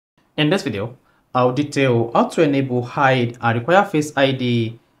In this video, I'll detail how to enable hide and require Face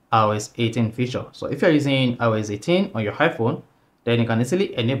ID iOS 18 feature. So if you're using iOS 18 on your iPhone, then you can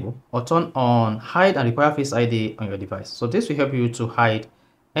easily enable or turn on hide and require Face ID on your device. So this will help you to hide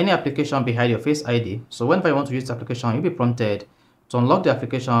any application behind your Face ID. So whenever you want to use the application, you'll be prompted to unlock the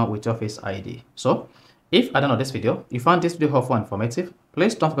application with your Face ID. So if at the end of this video, you found this video helpful and informative,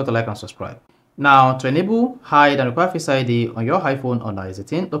 please don't forget to like and subscribe. Now, to enable hide and require Face ID on your iPhone on iOS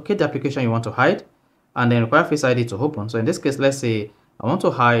 18, locate the application you want to hide and then require Face ID to open. So in this case, let's say I want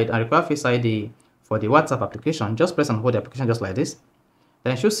to hide and require Face ID for the WhatsApp application. Just press and hold the application just like this.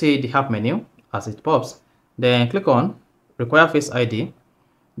 Then you should see the app menu as it pops. Then click on require Face ID.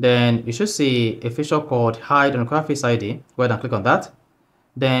 Then you should see a feature called hide and require Face ID. Go ahead and click on that.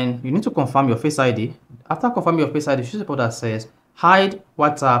 Then you need to confirm your Face ID. After confirming your Face ID, you should see a button that says hide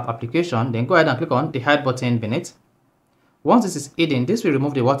WhatsApp application. Then go ahead and click on the hide button beneath. Once this is hidden, this will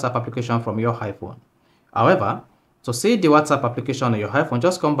remove the WhatsApp application from your iPhone. However, to see the WhatsApp application on your iPhone,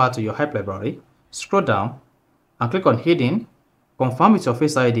 just come back to your app library, scroll down and click on hidden, confirm with your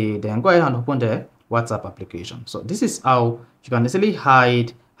Face ID, then go ahead and open the WhatsApp application. So this is how you can easily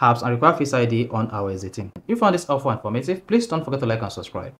hide apps and require Face ID on iOS 18. If you found this helpful and informative, please don't forget to like and subscribe.